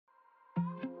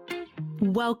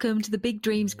Welcome to the Big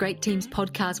Dreams, Great Teams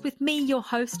podcast with me, your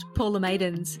host, Paula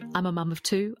Maidens. I'm a mum of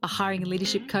two, a hiring and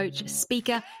leadership coach,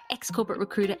 speaker, ex-corporate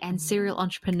recruiter, and serial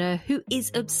entrepreneur who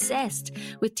is obsessed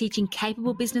with teaching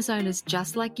capable business owners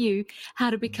just like you how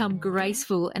to become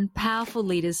graceful and powerful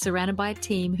leaders surrounded by a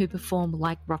team who perform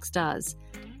like rock stars.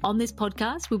 On this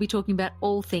podcast, we'll be talking about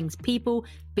all things people,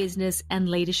 business, and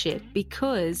leadership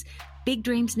because big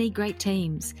dreams need great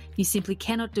teams. You simply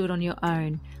cannot do it on your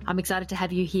own. I'm excited to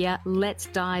have you here. Let's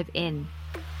dive in.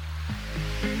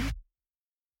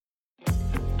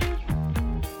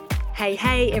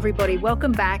 Hey, everybody.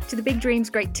 Welcome back to the Big Dreams,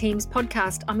 Great Teams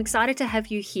podcast. I'm excited to have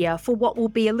you here for what will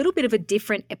be a little bit of a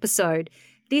different episode.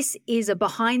 This is a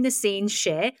behind the scenes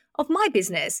share of my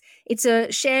business. It's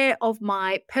a share of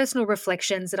my personal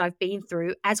reflections that I've been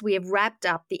through as we have wrapped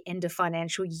up the end of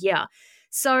financial year.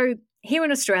 So here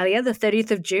in Australia, the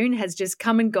 30th of June has just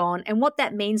come and gone. And what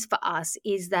that means for us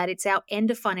is that it's our end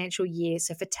of financial year,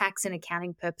 so for tax and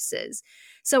accounting purposes.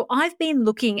 So I've been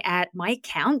looking at my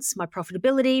accounts, my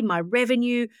profitability, my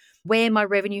revenue, where my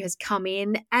revenue has come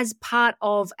in as part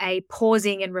of a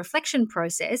pausing and reflection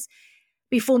process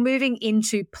before moving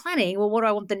into planning, well, what do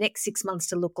I want the next 6 months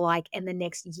to look like and the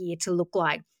next year to look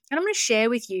like? And I'm going to share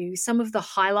with you some of the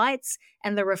highlights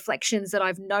and the reflections that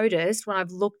I've noticed when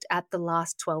I've looked at the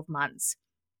last 12 months.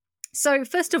 So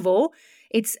first of all,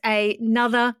 it's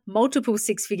another multiple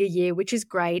six-figure year, which is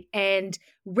great, and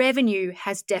revenue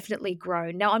has definitely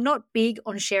grown. Now, I'm not big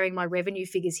on sharing my revenue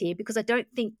figures here because I don't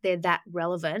think they're that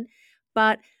relevant,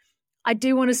 but I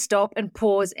do want to stop and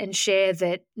pause and share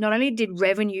that not only did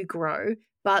revenue grow,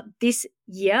 but this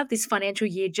year, this financial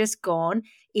year just gone,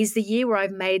 is the year where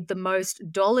I've made the most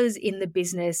dollars in the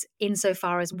business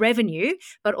insofar as revenue,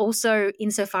 but also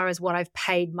insofar as what I've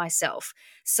paid myself.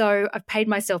 So I've paid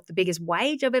myself the biggest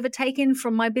wage I've ever taken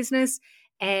from my business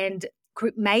and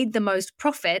made the most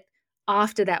profit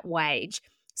after that wage.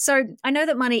 So I know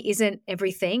that money isn't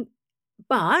everything,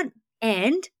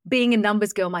 and being a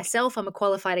numbers girl myself, I'm a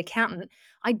qualified accountant,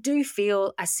 I do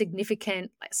feel a significant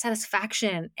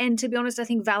satisfaction and, to be honest, I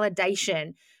think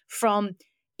validation from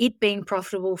it being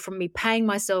profitable, from me paying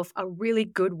myself a really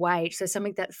good wage. So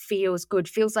something that feels good,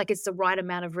 feels like it's the right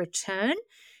amount of return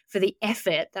for the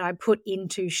effort that I put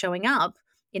into showing up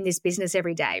in this business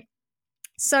every day.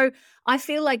 So I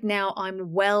feel like now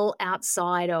I'm well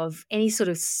outside of any sort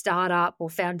of startup or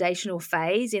foundational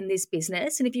phase in this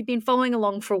business. And if you've been following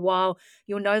along for a while,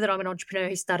 you'll know that I'm an entrepreneur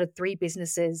who started 3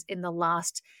 businesses in the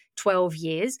last 12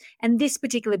 years. And this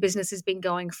particular business has been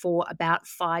going for about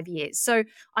 5 years. So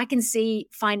I can see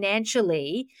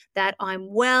financially that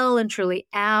I'm well and truly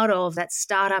out of that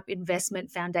startup investment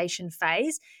foundation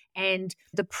phase. And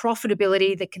the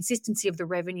profitability, the consistency of the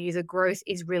revenue, the growth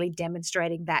is really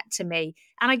demonstrating that to me.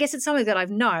 And I guess it's something that I've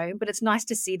known, but it's nice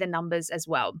to see the numbers as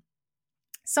well.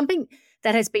 Something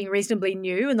that has been reasonably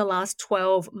new in the last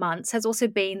 12 months has also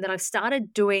been that I've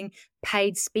started doing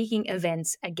paid speaking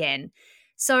events again.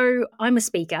 So I'm a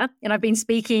speaker and I've been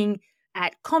speaking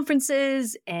at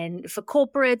conferences and for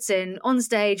corporates and on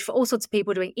stage for all sorts of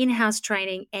people doing in-house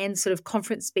training and sort of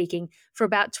conference speaking for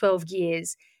about 12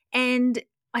 years. And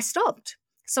I stopped.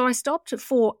 So I stopped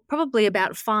for probably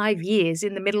about 5 years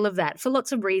in the middle of that for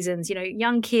lots of reasons,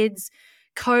 young kids,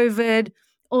 COVID,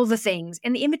 all the things.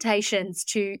 And the invitations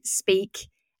to speak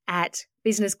at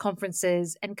business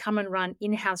conferences and come and run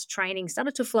in-house training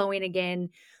started to flow in again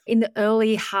in the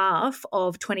early half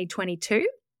of 2022.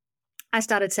 I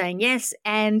started saying yes,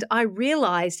 and I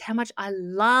realized how much I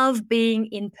love being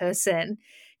in person,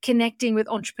 connecting with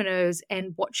entrepreneurs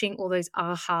and watching all those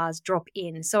ahas drop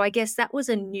in. So I guess that was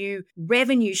a new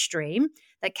revenue stream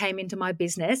that came into my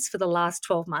business for the last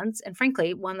 12 months. And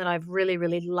frankly, one that I've really,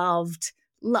 really loved.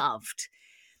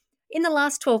 In the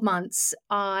last 12 months,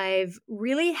 I've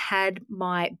really had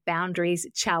my boundaries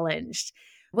challenged.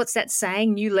 What's that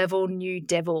saying? New level, new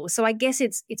devil. So I guess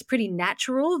it's pretty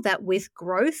natural that with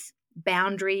growth,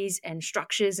 boundaries and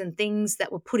structures and things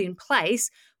that were put in place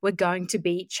were going to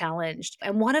be challenged.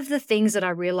 And one of the things that I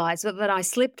realized was that I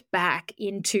slipped back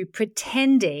into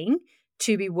pretending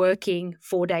to be working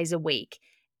 4 days a week.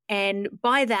 And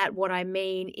by that, what I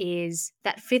mean is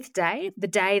that 5th day, the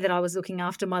day that I was looking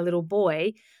after my little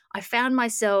boy, I found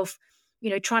myself,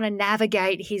 trying to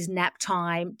navigate his nap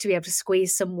time to be able to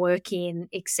squeeze some work in,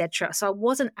 etc. So I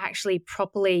wasn't actually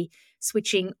properly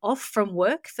switching off from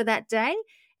work for that day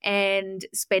and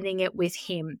spending it with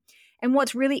him. And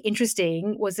what's really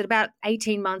interesting was that about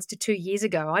 18 months to 2 years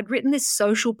ago, I'd written this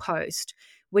social post,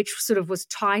 which sort of was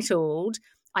titled,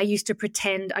 I used to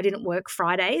pretend I didn't work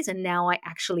Fridays and now I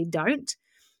actually don't.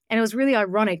 And it was really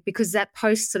ironic because that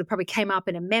post sort of probably came up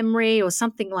in a memory or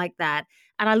something like that.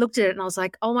 And I looked at it and I was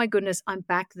like, oh my goodness, I'm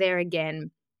back there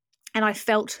again. And I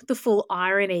felt the full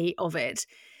irony of it.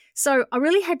 So I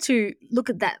really had to look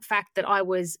at that fact that I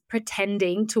was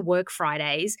pretending to work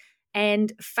Fridays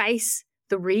and face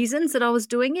the reasons that I was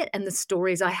doing it and the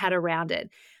stories I had around it.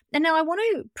 And now I want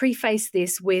to preface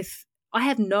this with, I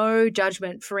have no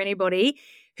judgment for anybody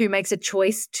who makes a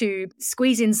choice to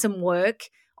squeeze in some work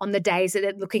on the days that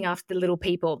they're looking after the little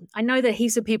people. I know that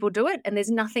heaps of people do it and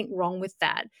there's nothing wrong with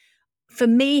that. For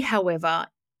me, however,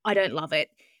 I don't love it.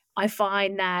 I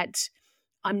find that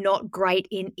I'm not great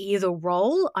in either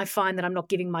role. I find that I'm not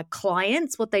giving my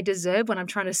clients what they deserve when I'm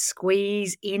trying to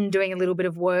squeeze in doing a little bit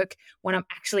of work when I'm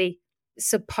actually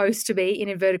supposed to be, in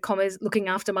inverted commas, looking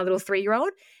after my little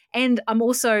 3-year-old. And I'm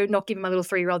also not giving my little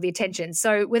 3-year-old the attention.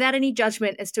 So without any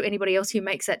judgment as to anybody else who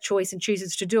makes that choice and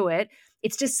chooses to do it,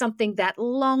 it's just something that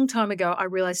long time ago I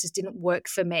realized just didn't work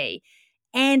for me.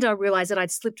 And I realized that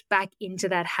I'd slipped back into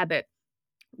that habit,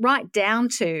 right down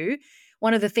to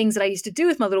one of the things that I used to do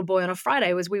with my little boy on a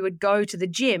Friday was we would go to the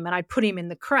gym and I'd put him in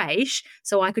the crèche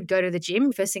so I could go to the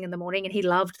gym first thing in the morning, and he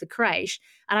loved the crèche.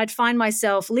 And I'd find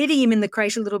myself leaving him in the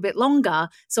crèche a little bit longer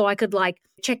so I could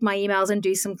check my emails and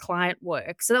do some client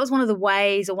work. So that was one of the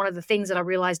ways, or one of the things that I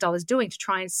realized I was doing to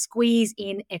try and squeeze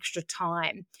in extra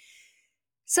time.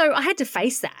 So I had to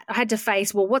face that. I had to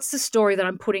face, well, what's the story that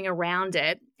I'm putting around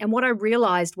it? And what I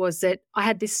realized was that I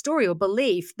had this story or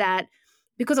belief that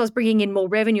because I was bringing in more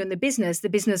revenue in the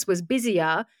business was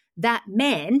busier. That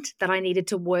meant that I needed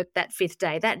to work that 5th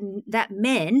day. That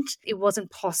meant it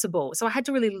wasn't possible. So I had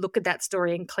to really look at that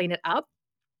story and clean it up.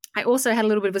 I also had a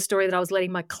little bit of a story that I was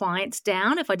letting my clients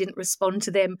down if I didn't respond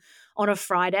to them on a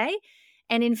Friday.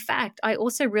 And in fact, I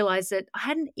also realized that I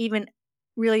hadn't even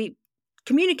really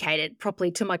communicated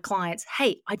properly to my clients,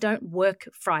 hey, I don't work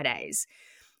Fridays.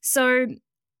 So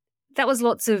that was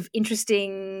lots of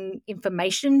interesting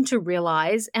information to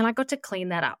realize, and I got to clean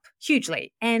that up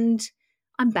hugely. And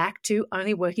I'm back to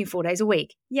only working 4 days a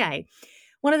week. Yay.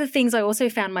 One of the things I also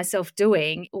found myself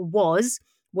doing was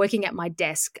working at my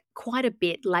desk quite a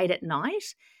bit late at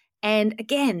night. And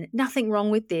again, nothing wrong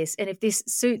with this. And if this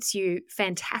suits you,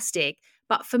 fantastic.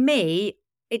 But for me,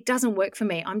 it doesn't work for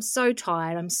me. I'm so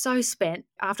tired. I'm so spent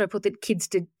after I put the kids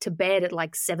to bed at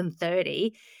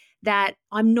 7:30 that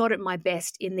I'm not at my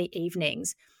best in the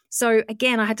evenings. So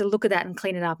again, I had to look at that and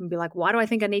clean it up and be like, why do I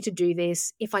think I need to do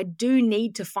this? If I do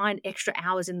need to find extra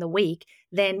hours in the week,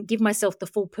 then give myself the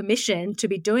full permission to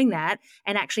be doing that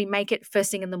and actually make it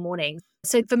first thing in the morning.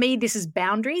 So for me, this is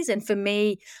boundaries. And for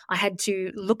me, I had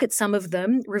to look at some of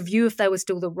them, review if they were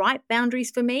still the right boundaries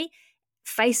for me,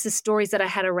 face the stories that I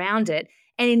had around it.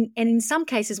 And in some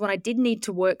cases, when I did need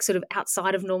to work sort of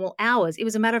outside of normal hours, it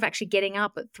was a matter of actually getting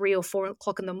up at 3 or 4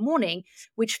 o'clock in the morning,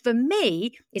 which for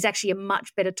me is actually a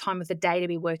much better time of the day to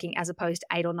be working as opposed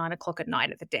to 8 or 9 o'clock at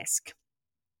night at the desk.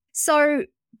 So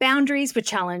boundaries were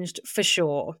challenged for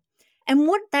sure. And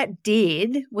what that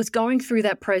did was going through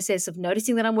that process of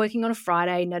noticing that I'm working on a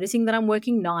Friday, noticing that I'm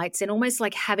working nights, and almost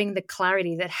having the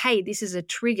clarity that, hey, this is a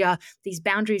trigger, these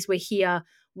boundaries were here.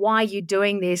 Why are you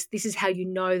doing this? This is how you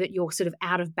know that you're sort of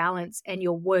out of balance and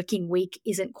your working week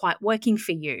isn't quite working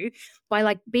for you,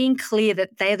 by being clear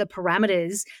that they're the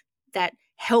parameters that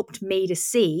helped me to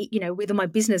see, whether my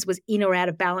business was in or out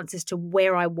of balance as to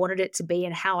where I wanted it to be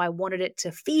and how I wanted it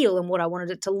to feel and what I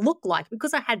wanted it to look like.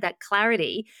 Because I had that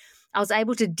clarity, I was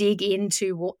able to dig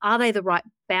into, well, are they the right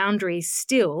boundaries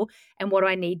still, and what do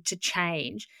I need to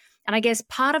change? And I guess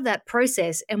part of that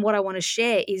process and what I want to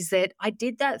share is that I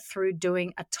did that through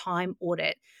doing a time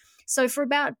audit. So for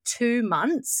about 2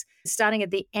 months, starting at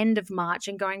the end of March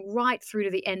and going right through to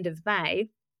the end of May,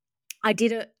 I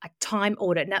did a time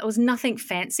audit. Now, it was nothing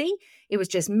fancy. It was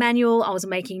just manual. I was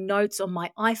making notes on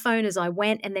my iPhone as I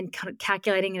went and then kind of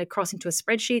calculating it across into a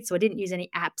spreadsheet. So I didn't use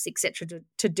any apps, etc.,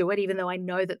 to do it, even though I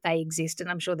know that they exist and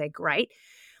I'm sure they're great.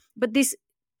 But this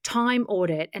time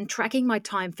audit and tracking my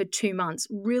time for 2 months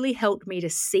really helped me to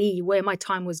see where my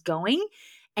time was going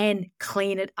and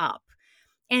clean it up.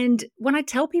 And when I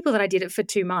tell people that I did it for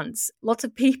 2 months, lots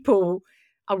of people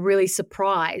are really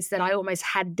surprised that I almost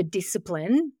had the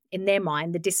discipline, in their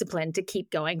mind, the discipline to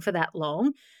keep going for that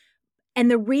long.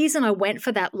 And the reason I went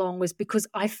for that long was because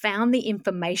I found the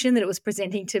information that it was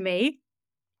presenting to me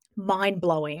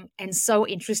mind-blowing and so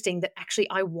interesting that actually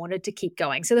I wanted to keep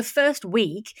going. So the first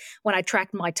week when I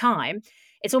tracked my time,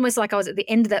 it's almost like I was at the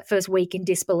end of that first week in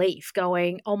disbelief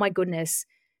going, oh my goodness,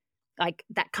 like,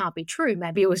 that can't be true.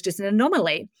 Maybe it was just an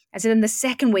anomaly. And so then the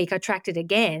second week I tracked it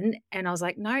again and I was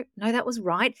like, no, that was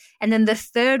right. And then the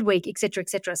third week, et cetera, et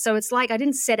cetera. So it's like I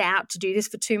didn't set out to do this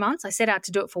for 2 months. I set out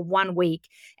to do it for 1 week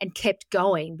and kept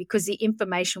going because the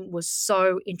information was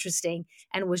so interesting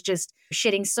and was just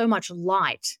shedding so much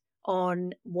light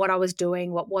on what I was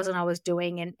doing, what wasn't I was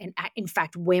doing, and in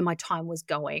fact, where my time was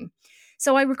going.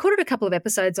 So I recorded a couple of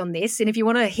episodes on this. And if you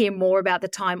want to hear more about the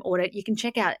time audit, you can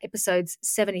check out episodes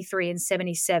 73 and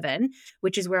 77,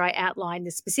 which is where I outline the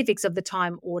specifics of the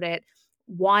time audit,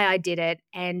 why I did it,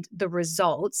 and the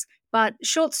results. But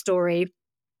short story,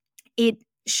 it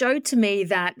showed to me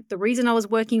that the reason I was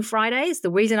working Fridays, the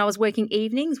reason I was working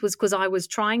evenings was because I was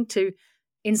trying to,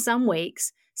 in some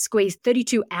weeks, squeeze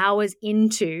 32 hours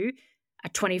into a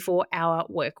 24-hour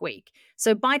work week.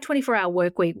 So by 24-hour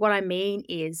work week, what I mean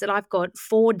is that I've got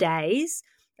 4 days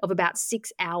of about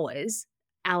 6 hours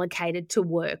allocated to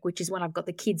work, which is when I've got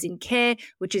the kids in care,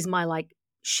 which is my like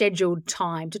scheduled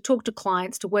time to talk to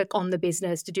clients, to work on the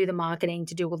business, to do the marketing,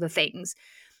 to do all the things.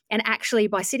 And actually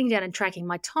by sitting down and tracking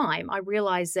my time, I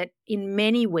realized that in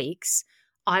many weeks,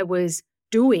 I was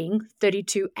doing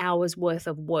 32 hours worth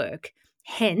of work.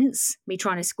 Hence, me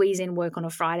trying to squeeze in work on a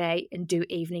Friday and do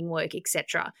evening work,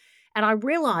 etc. And I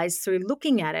realized through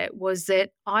looking at it was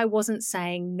that I wasn't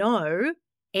saying no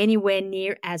anywhere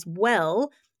near as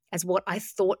well as what I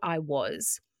thought I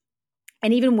was.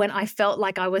 And even when I felt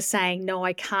like I was saying, no,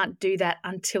 I can't do that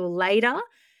until later,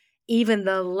 even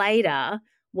the later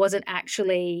wasn't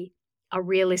actually a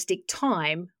realistic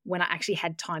time when I actually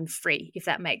had time free, if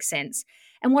that makes sense.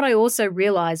 And what I also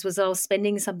realized was that I was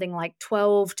spending something like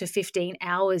 12 to 15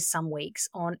 hours some weeks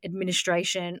on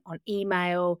administration, on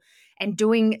email, and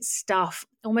doing stuff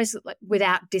almost like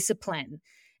without discipline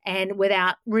and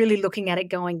without really looking at it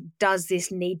going, does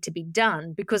this need to be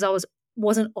done? Because I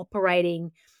wasn't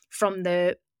operating from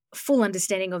the full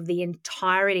understanding of the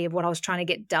entirety of what I was trying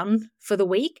to get done for the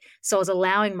week. So I was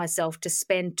allowing myself to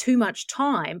spend too much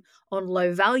time on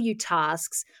low value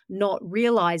tasks, not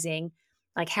realizing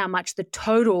like how much the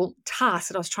total task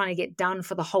that I was trying to get done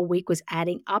for the whole week was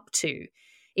adding up to,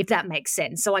 if that makes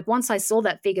sense. So like once I saw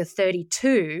that figure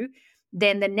 32,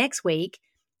 then the next week,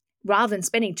 rather than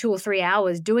spending 2 or 3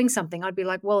 hours doing something, I'd be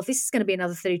like, well, if this is going to be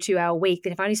another 32-hour week,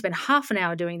 then if I only spend half an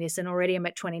hour doing this, then already I'm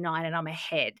at 29 and I'm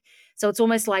ahead. So it's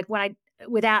almost like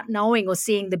without knowing or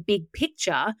seeing the big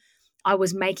picture, I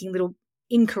was making little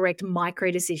incorrect micro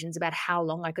decisions about how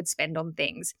long I could spend on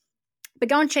things. But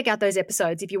go and check out those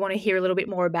episodes if you want to hear a little bit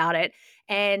more about it.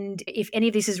 And if any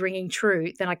of this is ringing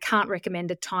true, then I can't recommend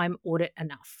a time audit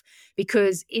enough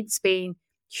because it's been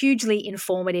hugely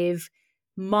informative,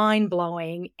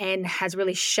 mind-blowing, and has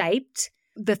really shaped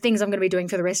the things I'm going to be doing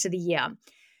for the rest of the year.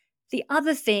 The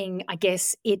other thing I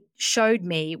guess it showed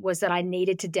me was that I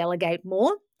needed to delegate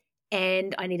more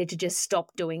and I needed to just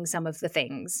stop doing some of the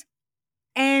things.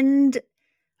 And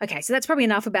okay, so that's probably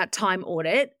enough about time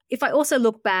audit. If I also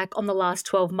look back on the last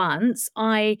 12 months,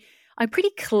 I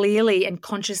pretty clearly and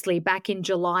consciously back in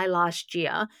July last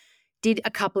year did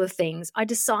a couple of things. I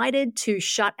decided to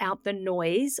shut out the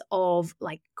noise of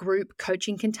like group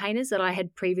coaching containers that I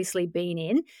had previously been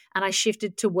in, and I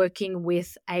shifted to working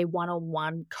with a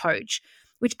one-on-one coach,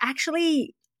 which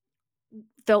actually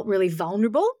felt really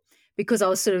vulnerable because I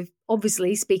was sort of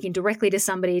obviously speaking directly to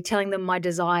somebody, telling them my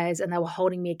desires, and they were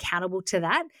holding me accountable to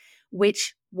that,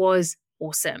 which was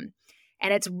awesome.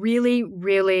 And it's really,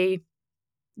 really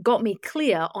got me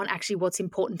clear on actually what's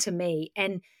important to me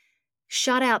and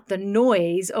shut out the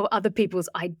noise of other people's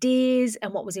ideas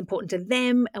and what was important to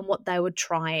them and what they were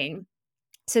trying.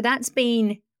 So that's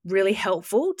been really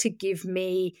helpful to give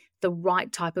me the right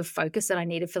type of focus that I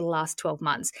needed for the last 12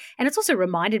 months. And it's also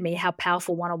reminded me how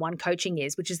powerful one-on-one coaching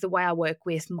is, which is the way I work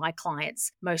with my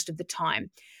clients most of the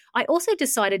time. I also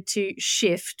decided to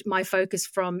shift my focus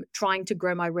from trying to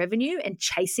grow my revenue and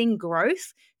chasing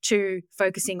growth to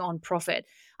focusing on profit.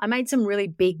 I made some really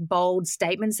big, bold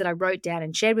statements that I wrote down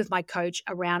and shared with my coach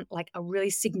around like a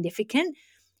really significant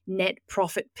net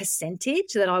profit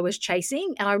percentage that I was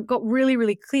chasing. And I got really,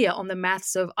 really clear on the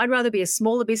maths of I'd rather be a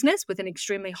smaller business with an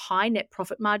extremely high net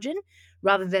profit margin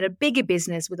rather than a bigger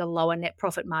business with a lower net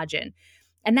profit margin.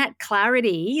 And that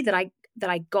clarity that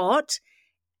I got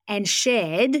and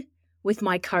shared with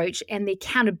my coach and the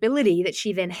accountability that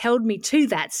she then held me to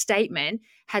that statement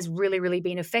has really, really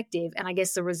been effective. And I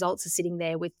guess the results are sitting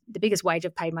there with the biggest wage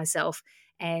I've paid myself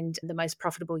and the most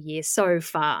profitable year so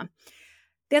far.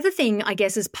 The other thing, I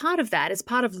guess, as part of that, as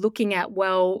part of looking at,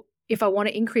 well, if I want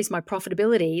to increase my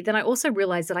profitability, then I also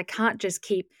realized that I can't just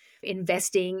keep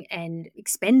investing and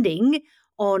expending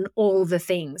on all the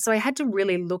things. So I had to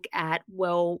really look at,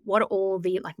 well, what are all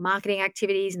the like marketing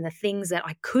activities and the things that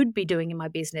I could be doing in my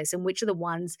business, and which are the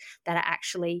ones that are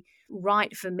actually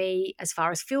right for me as far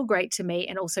as feel great to me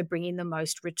and also bring in the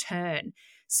most return.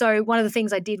 So one of the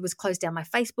things I did was close down my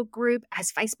Facebook group,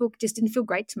 as Facebook just didn't feel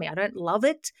great to me. I don't love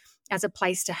it as a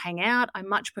place to hang out. I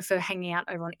much prefer hanging out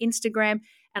over on Instagram.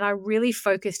 And I really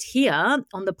focused here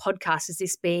on the podcast as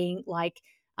this being like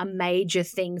a major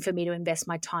thing for me to invest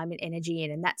my time and energy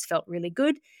in. And that's felt really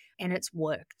good and it's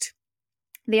worked.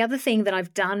 The other thing that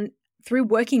I've done through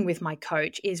working with my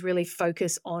coach is really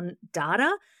focus on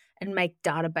data and make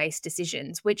data-based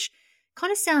decisions, which kind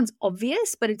of sounds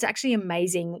obvious, but it's actually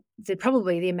amazing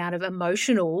probably the amount of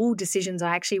emotional decisions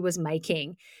I actually was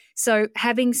making. So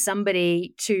having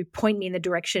somebody to point me in the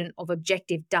direction of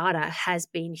objective data has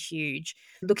been huge.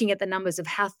 Looking at the numbers of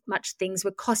how much things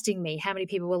were costing me, how many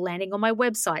people were landing on my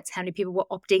websites, how many people were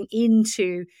opting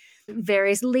into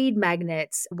various lead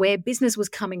magnets, where business was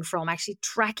coming from, actually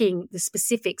tracking the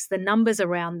specifics, the numbers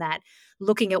around that,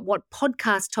 looking at what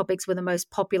podcast topics were the most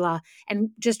popular, and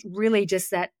just really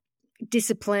just that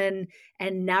discipline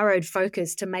and narrowed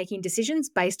focus to making decisions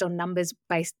based on numbers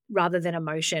based rather than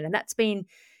emotion. And that's been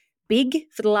big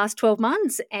for the last 12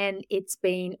 months and it's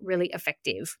been really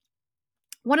effective.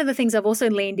 One of the things I've also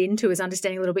leaned into is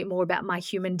understanding a little bit more about my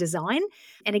human design.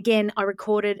 And again, I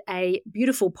recorded a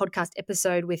beautiful podcast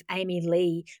episode with Amy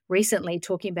Lee recently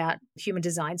talking about human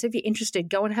design. So if you're interested,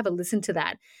 go and have a listen to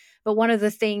that. But one of the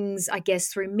things, I guess,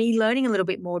 through me learning a little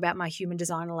bit more about my human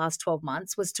design in the last 12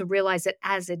 months was to realize that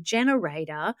as a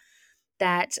generator,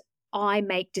 that I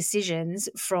make decisions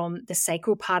from the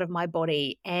sacral part of my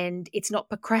body, and it's not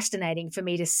procrastinating for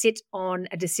me to sit on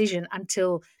a decision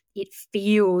until it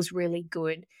feels really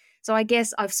good. So I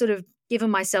guess I've sort of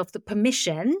given myself the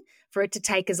permission for it to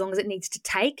take as long as it needs to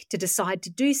take to decide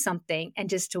to do something, and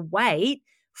just to wait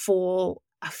for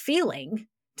a feeling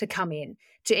to come in,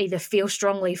 to either feel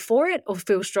strongly for it or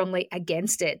feel strongly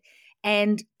against it.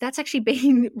 And that's actually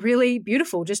been really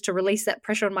beautiful, just to release that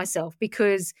pressure on myself,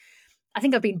 because I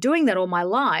think I've been doing that all my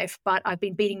life, but I've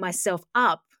been beating myself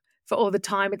up for all the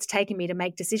time it's taken me to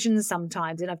make decisions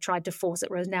sometimes. And I've tried to force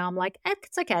it, whereas now I'm like,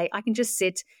 it's okay. I can just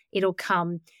sit, it'll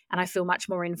come, and I feel much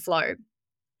more in flow.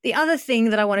 The other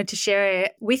thing that I wanted to share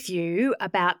with you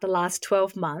about the last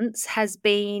 12 months has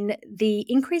been the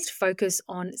increased focus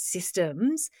on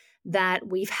systems that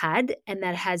we've had, and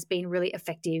that has been really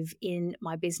effective in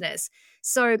my business.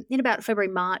 So in about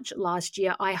February, March last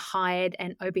year, I hired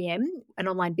an OBM, an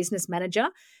online business manager,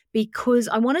 because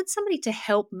I wanted somebody to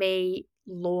help me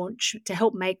launch, to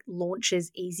help make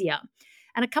launches easier.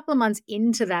 And a couple of months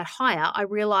into that hire, I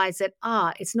realized that,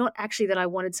 it's not actually that I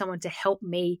wanted someone to help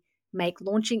me make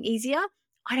launching easier.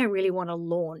 I don't really want to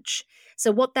launch.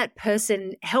 So what that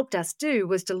person helped us do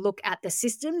was to look at the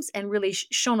systems and really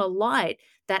shone a light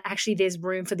that actually there's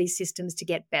room for these systems to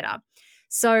get better.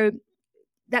 So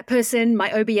that person, my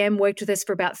OBM, worked with us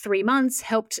for about 3 months,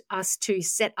 helped us to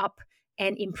set up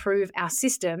and improve our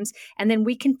systems. And then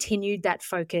we continued that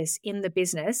focus in the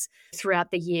business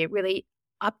throughout the year, really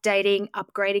updating,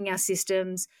 upgrading our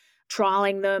systems,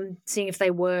 trialing them, seeing if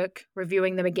they work,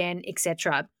 reviewing them again,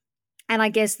 etc. And I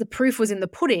guess the proof was in the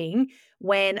pudding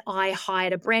when I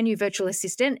hired a brand new virtual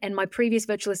assistant, and my previous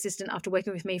virtual assistant, after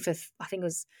working with me for, I think it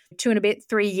was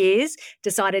 3 years,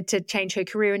 decided to change her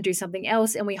career and do something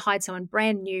else. And we hired someone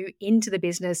brand new into the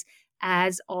business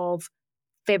as of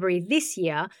February this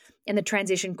year, and the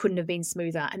transition couldn't have been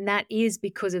smoother. And that is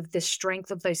because of the strength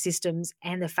of those systems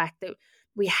and the fact that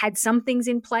we had some things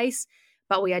in place,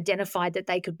 but we identified that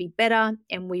they could be better,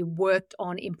 and we worked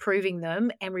on improving them,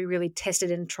 and we really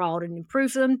tested and trialed and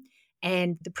improved them.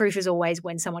 And the proof is always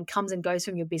when someone comes and goes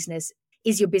from your business,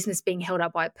 is your business being held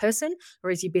up by a person, or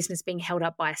is your business being held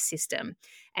up by a system?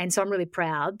 And so I'm really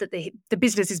proud that the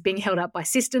business is being held up by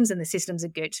systems, and the systems are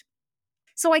good.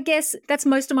 So I guess that's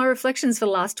most of my reflections for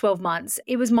the last 12 months.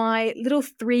 It was my little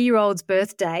 3-year-old's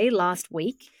birthday last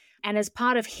week, and as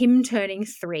part of him turning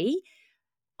 3,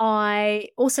 I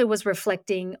also was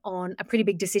reflecting on a pretty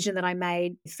big decision that I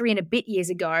made 3 and a bit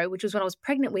years ago, which was when I was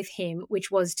pregnant with him,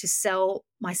 which was to sell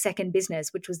my second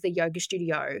business, which was the yoga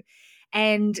studio.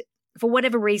 And for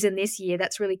whatever reason this year,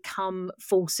 that's really come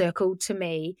full circle to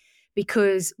me,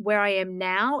 because where I am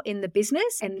now in the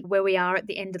business and where we are at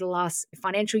the end of the last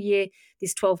financial year,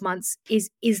 this 12 months, is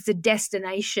the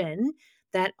destination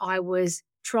that I was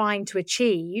trying to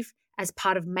achieve as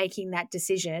part of making that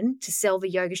decision to sell the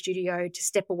yoga studio, to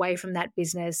step away from that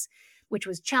business, which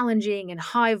was challenging and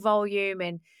high volume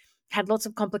and had lots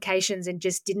of complications and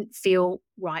just didn't feel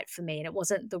right for me. And it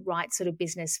wasn't the right sort of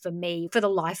business for me, for the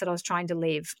life that I was trying to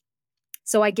live.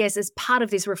 So I guess as part of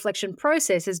this reflection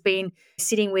process has been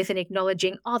sitting with and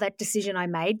acknowledging, that decision I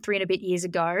made 3 and a bit years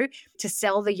ago to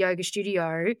sell the yoga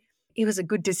studio, it was a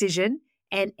good decision.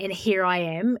 And here I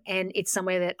am. And it's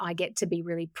somewhere that I get to be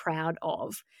really proud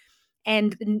of.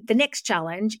 And the next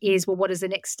challenge is, well, what does the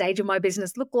next stage of my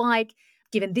business look like,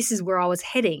 given this is where I was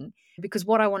heading? Because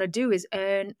what I want to do is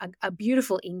earn a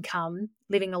beautiful income,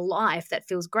 living a life that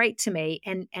feels great to me,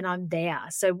 and I'm there.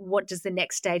 So what does the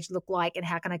next stage look like, and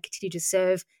how can I continue to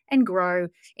serve and grow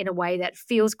in a way that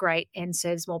feels great and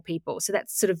serves more people? So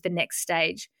that's sort of the next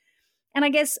stage. And I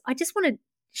guess I just want to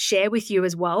share with you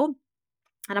as well,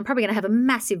 and I'm probably going to have a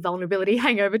massive vulnerability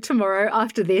hangover tomorrow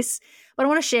after this, but I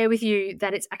want to share with you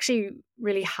that it's actually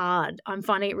really hard. I'm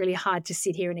finding it really hard to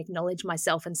sit here and acknowledge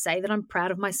myself and say that I'm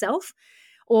proud of myself.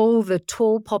 All the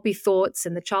tall poppy thoughts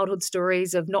and the childhood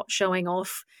stories of not showing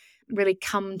off really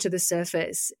come to the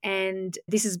surface. And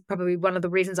this is probably one of the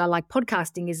reasons I like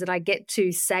podcasting, is that I get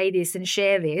to say this and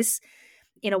share this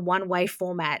in a one-way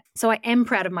format. So I am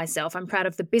proud of myself. I'm proud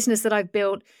of the business that I've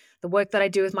built, the work that I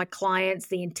do with my clients,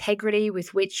 the integrity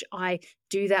with which I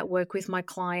do that work with my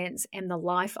clients, and the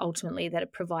life ultimately that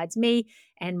it provides me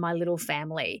and my little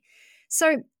family.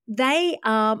 So they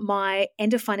are my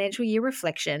end of financial year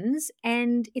reflections,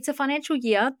 and it's a financial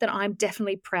year that I'm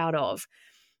definitely proud of.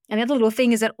 And the other little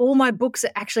thing is that all my books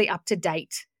are actually up to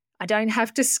date. I don't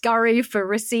have to scurry for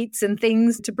receipts and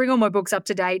things to bring all my books up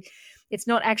to date. It's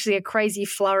not actually a crazy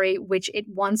flurry, which it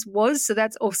once was. So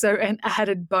that's also an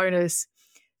added bonus.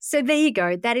 So there you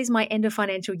go. That is my end of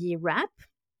financial year wrap.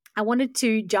 I wanted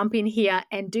to jump in here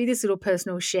and do this little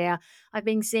personal share. I've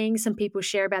been seeing some people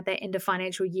share about their end of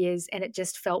financial years, and it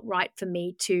just felt right for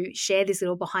me to share this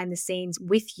little behind the scenes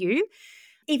with you,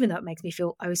 even though it makes me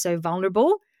feel oh so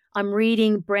vulnerable. I'm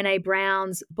reading Brené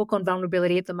Brown's book on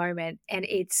vulnerability at the moment, and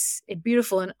it's a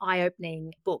beautiful and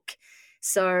eye-opening book.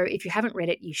 So if you haven't read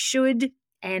it, you should.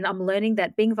 And I'm learning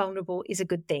that being vulnerable is a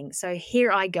good thing. So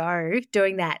here I go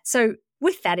doing that. So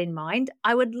with that in mind,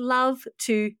 I would love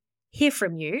to hear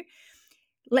from you.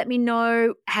 Let me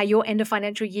know how your end of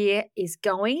financial year is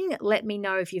going. Let me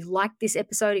know if you've liked this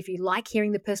episode, if you like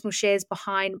hearing the personal shares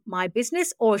behind my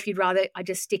business, or if you'd rather I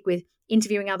just stick with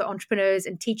interviewing other entrepreneurs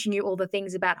and teaching you all the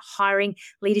things about hiring,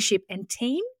 leadership, and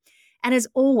team. And as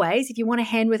always, if you want a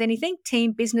hand with anything,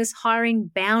 team, business, hiring,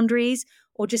 boundaries,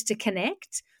 or just to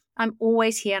connect, I'm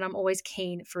always here and I'm always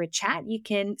keen for a chat. You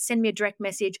can send me a direct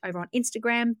message over on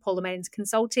Instagram, Paula Maidens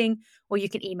Consulting, or you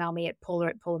can email me at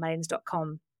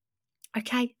paula@paulamaidens.com.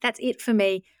 Okay, that's it for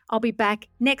me. I'll be back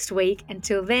next week.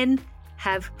 Until then,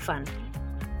 have fun.